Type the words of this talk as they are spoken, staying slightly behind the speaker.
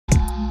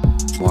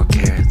More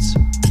carrots.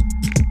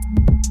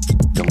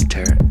 Don't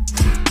tear it.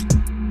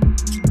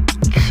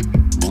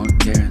 More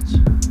carrots.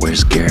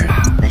 Where's Garrett?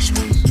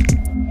 Vegetables.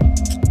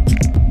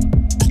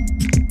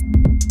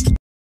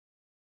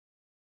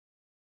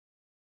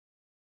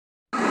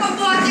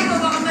 Pabuhati ko,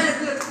 baka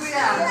malagot ko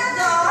yan.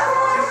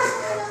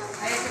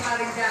 Ay,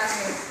 kumaring dami.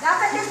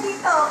 Dapat yung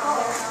dito.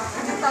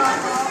 Dito.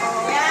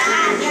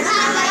 Yan. Yan.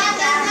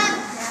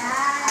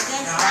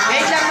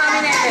 Wait lang, Mami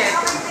Nenet.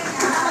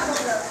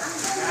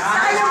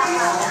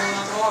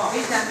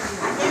 Wait lang.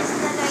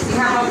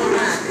 Ihawa mo na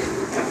natin.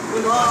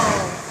 Wow.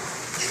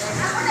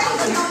 Ako na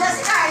yung na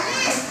si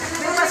Carly.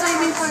 May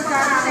pa-swimming pool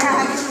ka.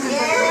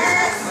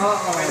 Yes.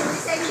 Oo, okay.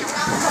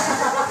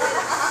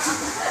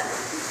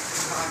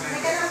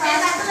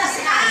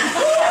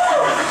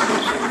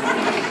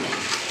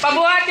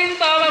 Pabuhatin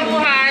to,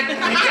 pabuhat.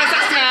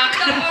 Isasaksak.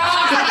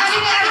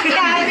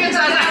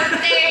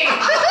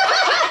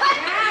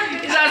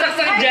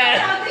 Isasaksak dyan.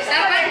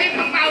 Dapat may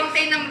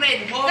pang-fountain ng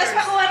red horse. Tapos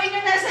makuha rin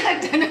yung nasa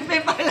hagdan ng may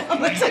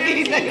palaman sa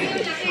gilid.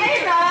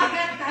 Ayun na.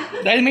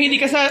 Dahil mahilig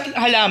ka sa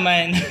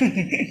halaman.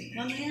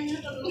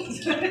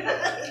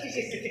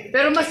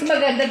 Pero mas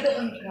maganda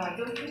doon ka.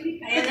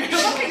 Ayan na. Ito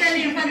pinali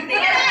yung panting.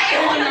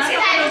 Ayaw na.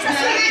 Sinalo sa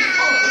swimming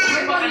pool.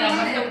 May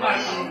pakalaman yung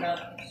parking na.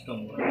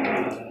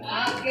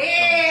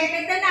 Okay.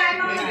 Ganda na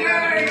mga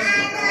girls.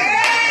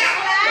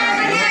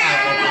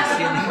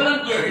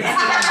 Walang girls.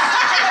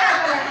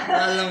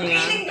 Alam nga.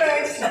 Feeling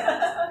girls.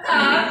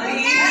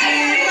 Happy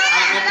birthday!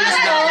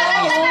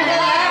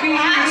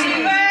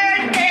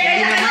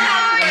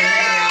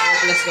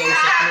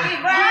 Happy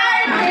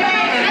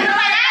birthday! Ano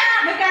ba yan?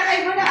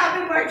 Nagkakaiba na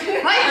happy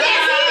birthday. Hoy,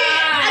 Jessie!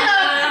 Ano?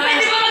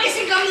 Pwede ba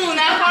magising ka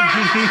muna?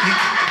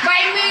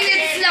 5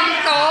 minutes lang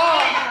to.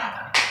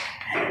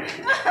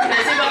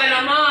 Kasi baka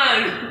naman.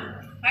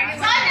 Saan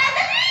na?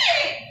 Dali!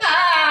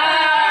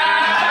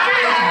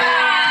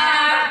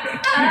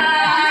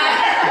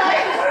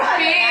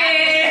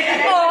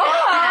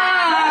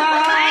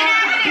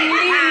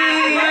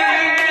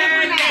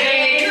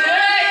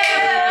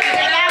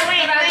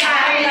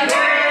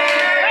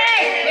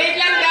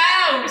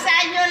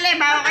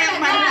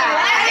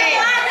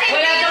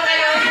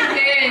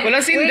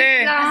 Walang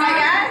sinde.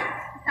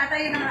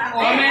 Tatayo na nga ako.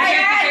 Oh, may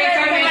certificate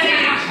kami.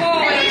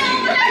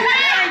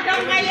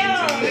 Doon kayo.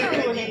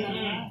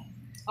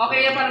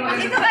 Okay yan para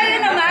mag- Ito kayo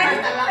naman.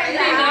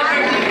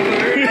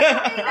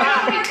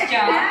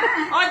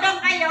 O, doon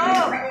kayo.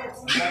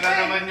 Wala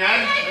naman yan.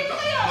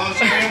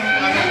 Monster yung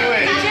ano ko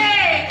eh.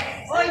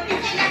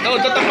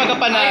 Naudot ang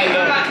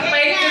pagkapanalo.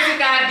 Pahit ko si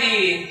Daddy.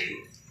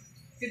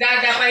 Si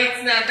Dada,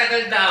 pahit na,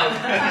 tagal daw.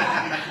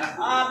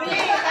 O, bili.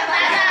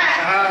 Tatana.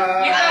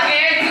 Ito,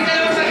 Gert, yung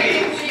dalawang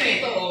pagkain po nyo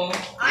ito, oh.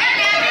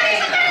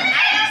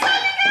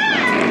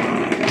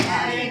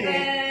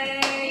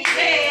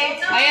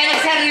 Ayan,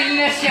 nagsarili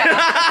na siya.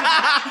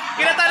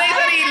 Kinata na yung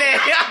sarili.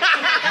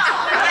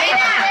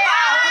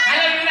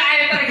 Alam nyo na,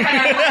 ayaw talaga na.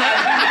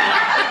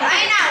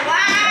 Ay na,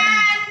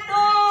 1,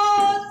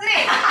 2,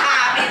 3.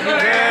 Happy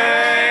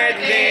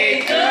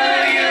Birthday to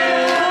you.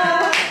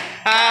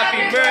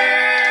 Happy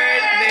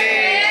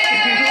birthday.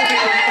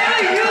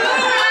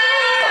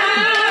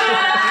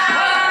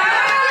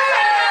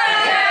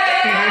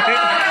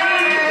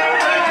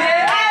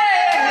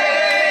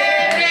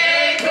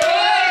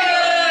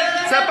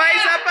 Sapay,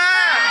 sapa.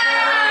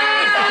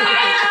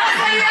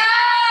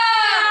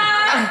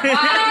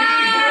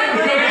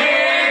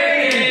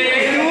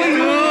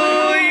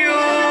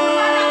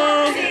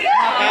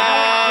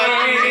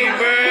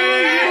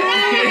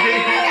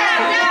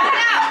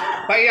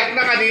 Paiyak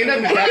na kanina.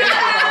 Bisabi ko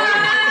na.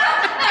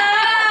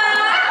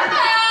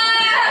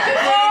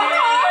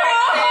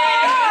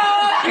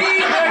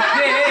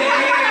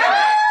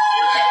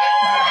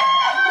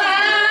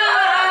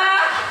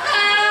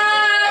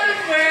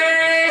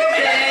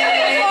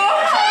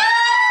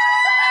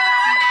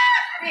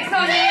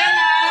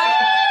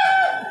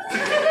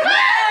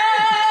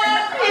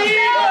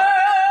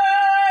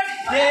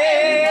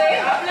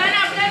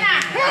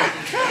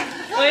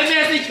 May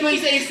message mo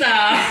isa-isa.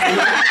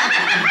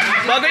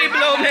 Bago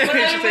i-blow message sa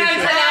Maraming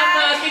isa.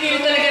 salamat. Pinili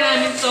talaga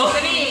namin to.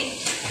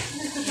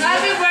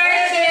 Happy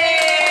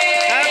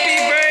birthday! Happy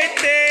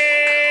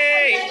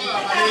birthday!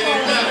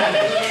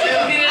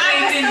 Hindi na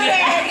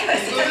naintindihan.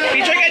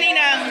 Picture ka,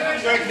 Ninang.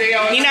 Birthday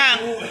ako. Ninang.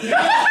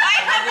 Ay,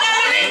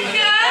 paglalit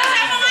ka!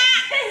 Sama nga!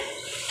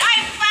 Ay,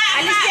 pa!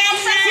 Alis yan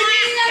sa... Si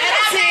Minang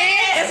kasi!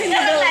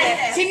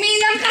 Si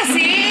Minang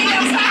kasi!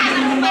 Ang saan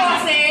ang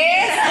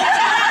boses!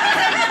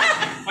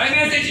 May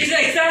message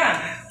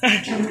isa-isa.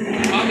 Okay,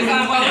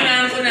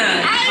 paunahan ko na.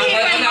 Happy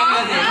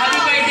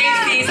birthday,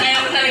 sis.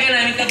 Ayaw ko talaga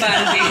namin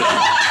kabandi.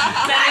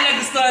 Sana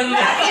nagustuhan mo.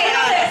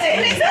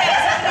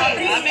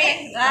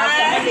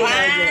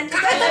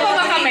 Kakanta mo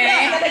ba kami?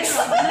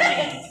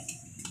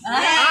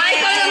 Ay,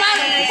 ikaw naman!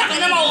 Saka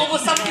na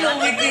mauubos ang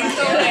fluid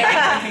dito eh.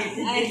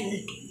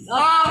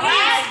 Oh,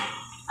 Chris!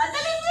 Ang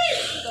dali, Chris!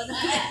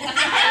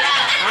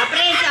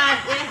 Prince!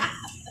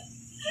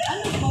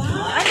 Ano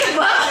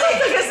ba?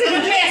 Ito kasi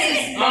yung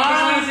beses mo.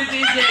 Si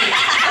TJ.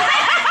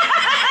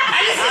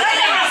 Alis ka na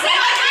kasi!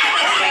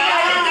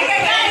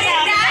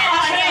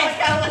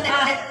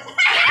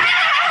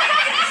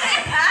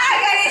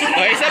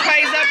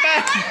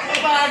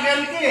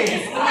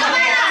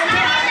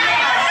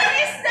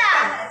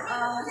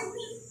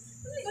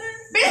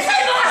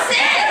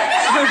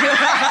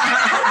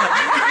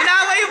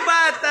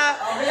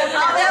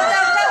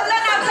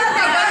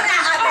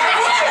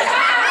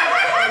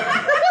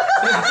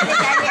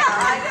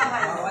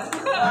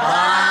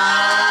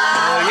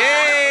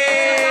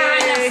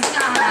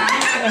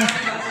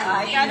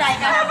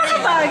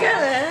 Bagal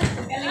eh.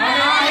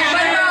 Ano?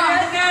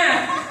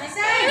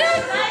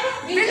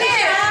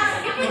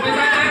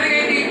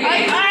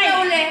 Ay,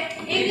 uli.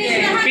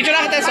 Picture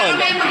lang kita solo.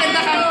 May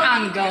maganda kang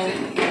angle.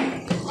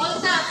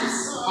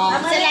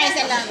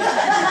 Isa lang.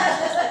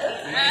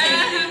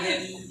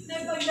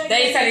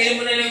 Dahil sarili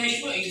mo na lang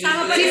mismo. Si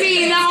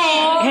Mina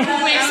ko.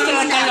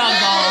 Extra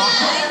talaga.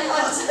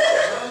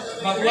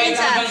 Mag-white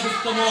ka bang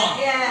gusto mo?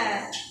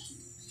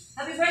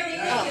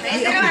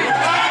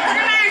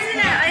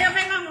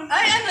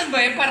 Ay, ano ba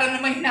yun? Para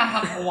naman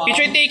hinahakwa.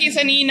 Picture taking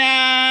sa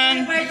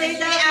Ninang.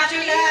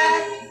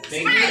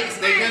 Thank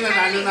you,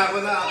 nanalo na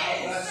ako na.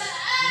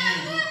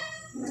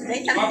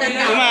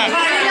 Tuma.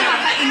 Ay,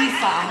 nakakainis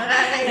pa.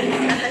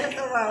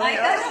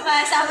 Ay, ano ba?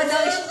 Sabado.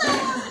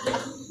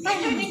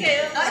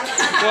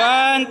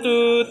 1,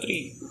 2,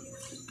 3.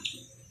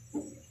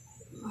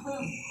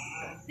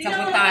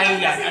 Sapo tayo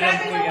yan. Alam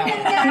ko yan.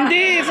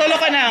 Hindi, solo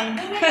ka nang.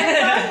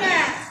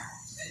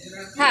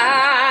 Ha!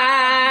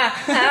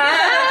 Ha!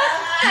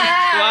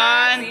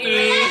 1, 2.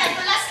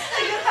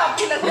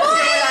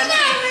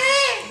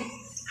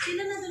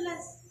 Sino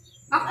nadulas?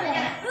 Ako.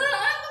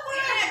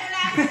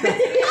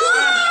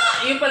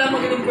 Yun pala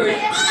magandang bird.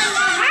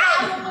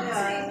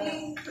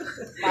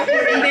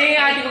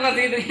 Hindi, ate ko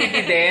kasi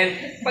nagtiti din.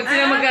 Pag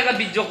sila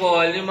magkaka-video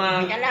call, yung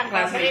mga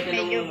classmate ko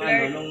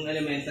nung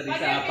elementary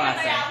sa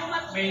Pasa.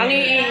 Ang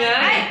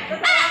iingay.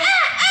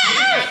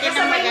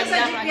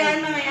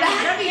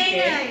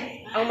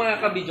 Ang mga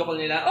ka-video call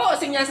nila, oo,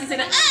 sinyasan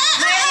sila.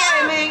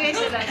 May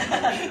sila.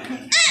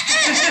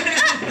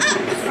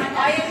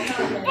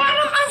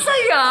 Parang ang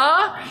saya.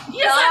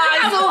 Yeah,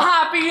 I'm so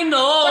happy, you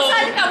know.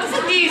 Pasali ka mo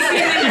sa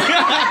gising.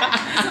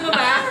 Gusto mo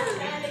ba?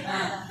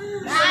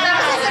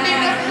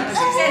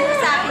 Send mo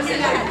sa akin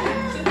nila.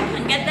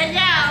 Ang ganda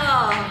niya,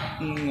 oh.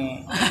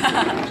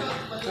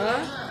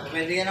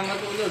 Pwede ka na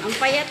matulog. Ang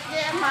payat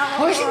niya, mama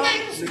ko.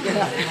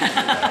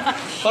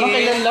 Parang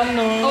kailan lang,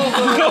 no?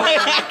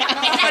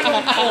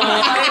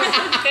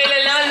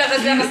 Kailan lang,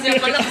 lakas-lakas niya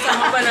pala,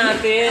 kasama pa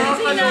natin.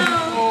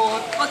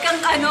 Huwag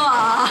kang ano,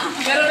 ah.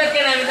 Pero ba't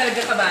ka namin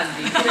talaga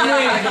kabandi? Sino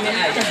yung talaga may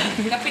ayaw?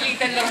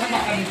 Napilitan lang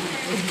naman kami.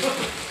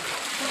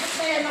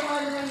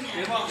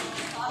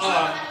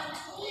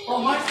 Oh,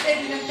 Mars,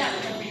 pwede lang siya.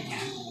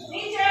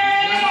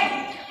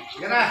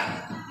 Sige na.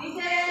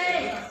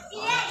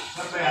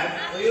 Saan ba yan?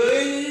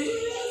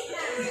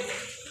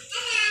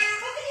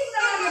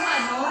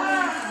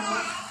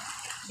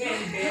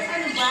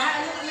 Ano ba? Ano ba?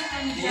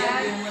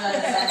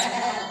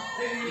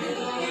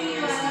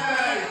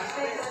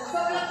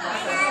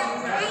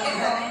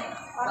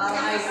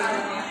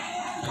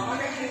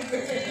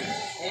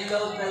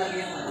 Hello talaga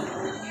yun.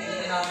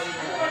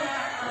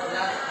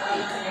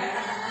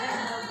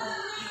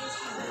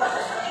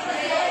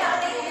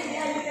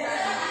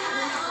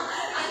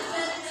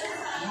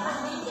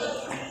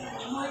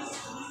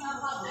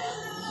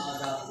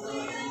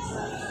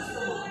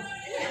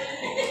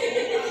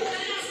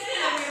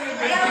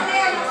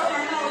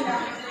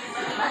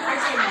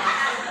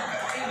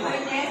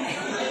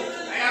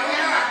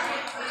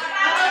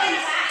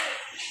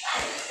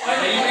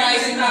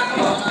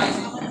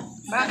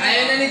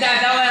 Ayaw na ni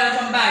Dada, wala na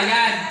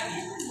pambayad.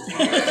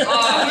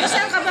 Oh,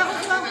 Saan ka ba?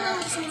 Kung ka ng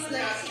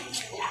sisla.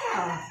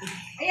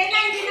 Ayan na,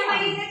 hindi na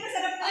mainit.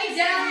 Masarap na. Ay,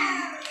 dyan.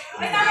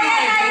 Ay,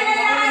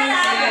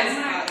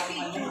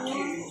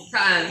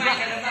 saan?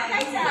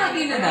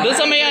 Lagi na daw. Doon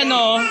sa may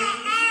ano.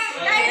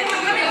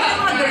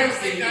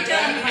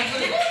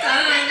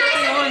 Saan?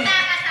 Yun.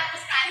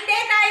 Hindi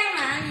tayo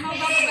man.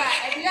 Mababaga.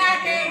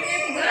 Latte.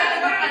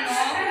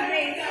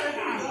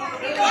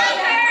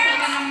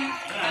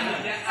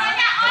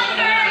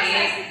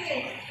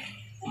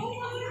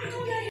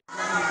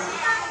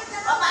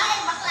 Babae,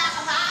 bakla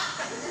ka ba?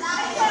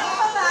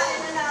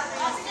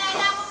 Sige,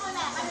 alam mo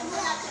muna.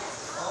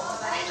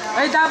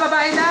 Ay,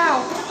 babae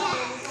daw.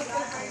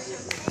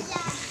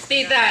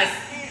 Titas.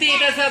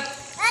 Titas sa...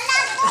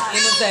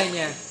 Ano tayo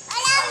niya?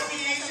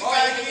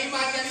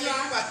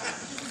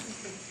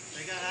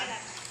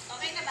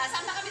 Okay na ba?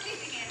 Saan ba kami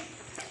titingin?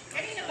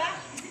 Kanina ba?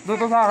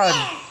 Dito sa akin.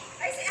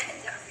 Ay, si Ann.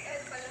 Si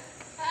Ann pala.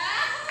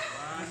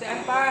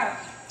 Saan pa?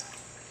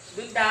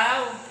 Doon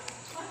daw.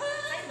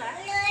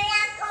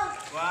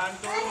 Saan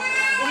ba?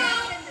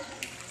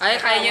 Ay,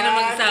 kaya niya na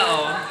mag-isa,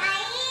 oh.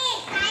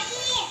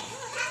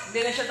 Hindi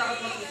na siya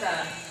takot mag-isa.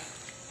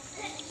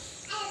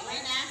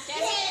 Si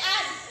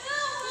Ann.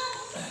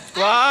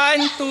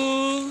 1,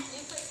 2,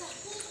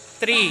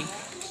 3.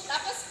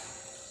 Tapos,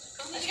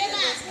 sige na.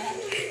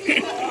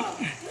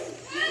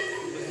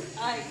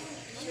 Ay,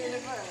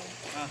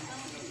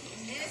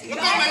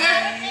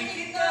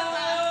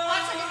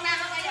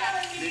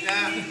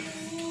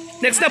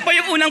 Next na po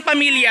yung unang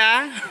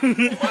pamilya.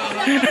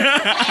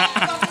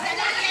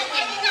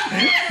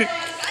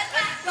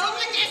 Go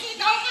ka, Jessie!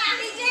 Go ka!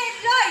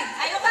 Lloyd!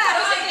 Ayaw ka!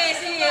 Si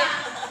Jessie!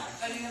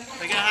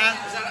 Teka ha.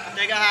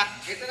 Teka ha.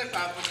 Ito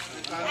nagpapos.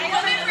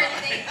 Ayaw mo yung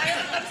birthday?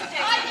 Ayaw mo si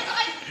Jessie? Ay, dito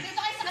kayo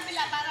sa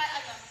kabila para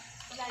ano?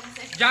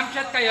 Jump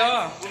shot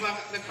kayo.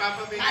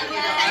 Nagpapabili.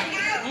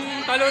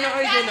 Talo na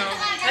kayo dyan, oh.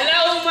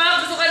 Hello,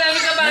 Uma! Gusto ka namin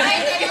kabali.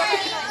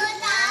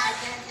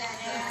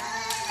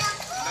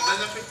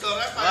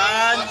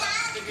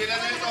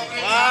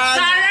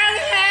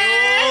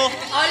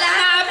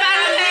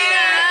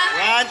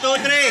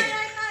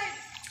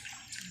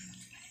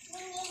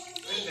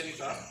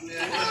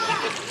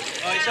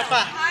 Oh, isa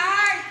pa.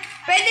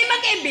 Pwede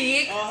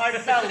mag-ibig? Oh,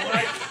 hard daw.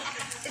 Hard.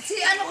 Si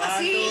ano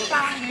kasi,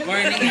 pangit.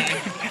 Warning eh.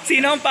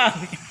 Sino ang pang?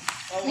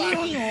 Okay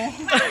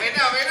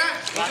na, okay na.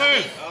 Okay.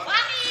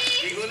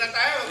 Ligo na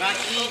tayo.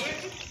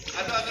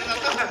 Ano na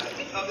to?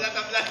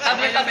 Tabla.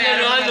 Tabi-tabi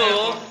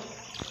ano?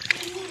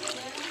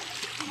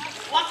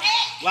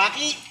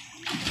 Waki.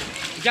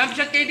 Jump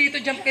shot kayo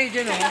dito, jump kayo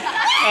dyan oh.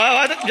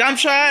 Oh, jump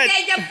shot.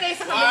 Kaya jump kayo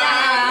sa kabila.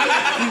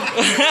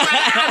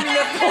 Marami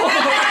po.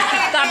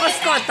 Tapos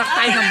contact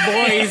tayo ng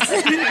boys.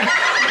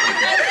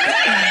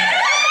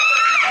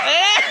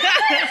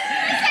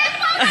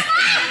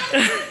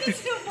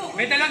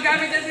 May dalang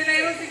gamit na si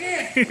Nairus, sige.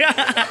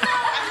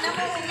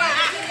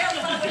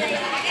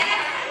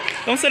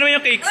 Kamusta naman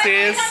yung cake,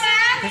 sis?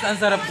 Mas ang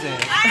sarap siya.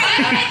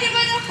 Ay, di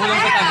ba na po? Kulang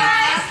sa kami.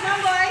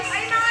 Boys.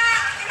 Ay, mga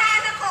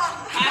inaanak ko.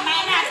 Tama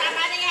na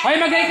yan. Hoy,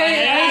 mag-hi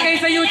kayo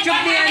sa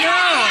YouTube ni ano.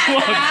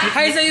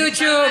 Hi sa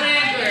YouTube.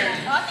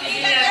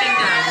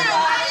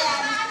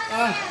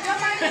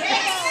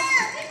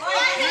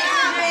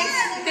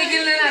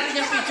 Tigil na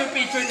natin yung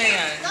picture na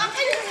yan.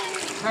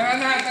 Tara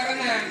na.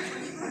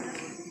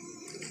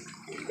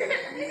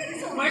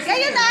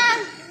 Kayo na.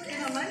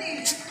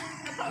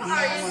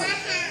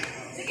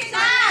 Sige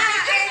na.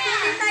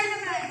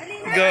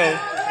 Go.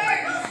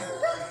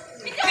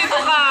 Dito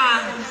ka.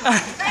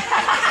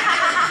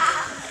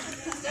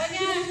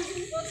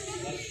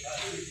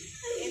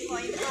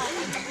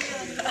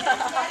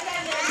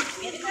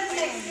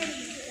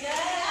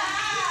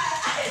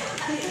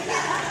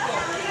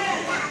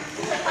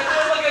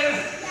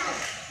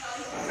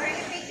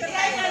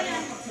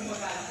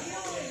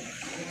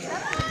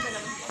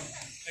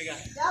 Kaya?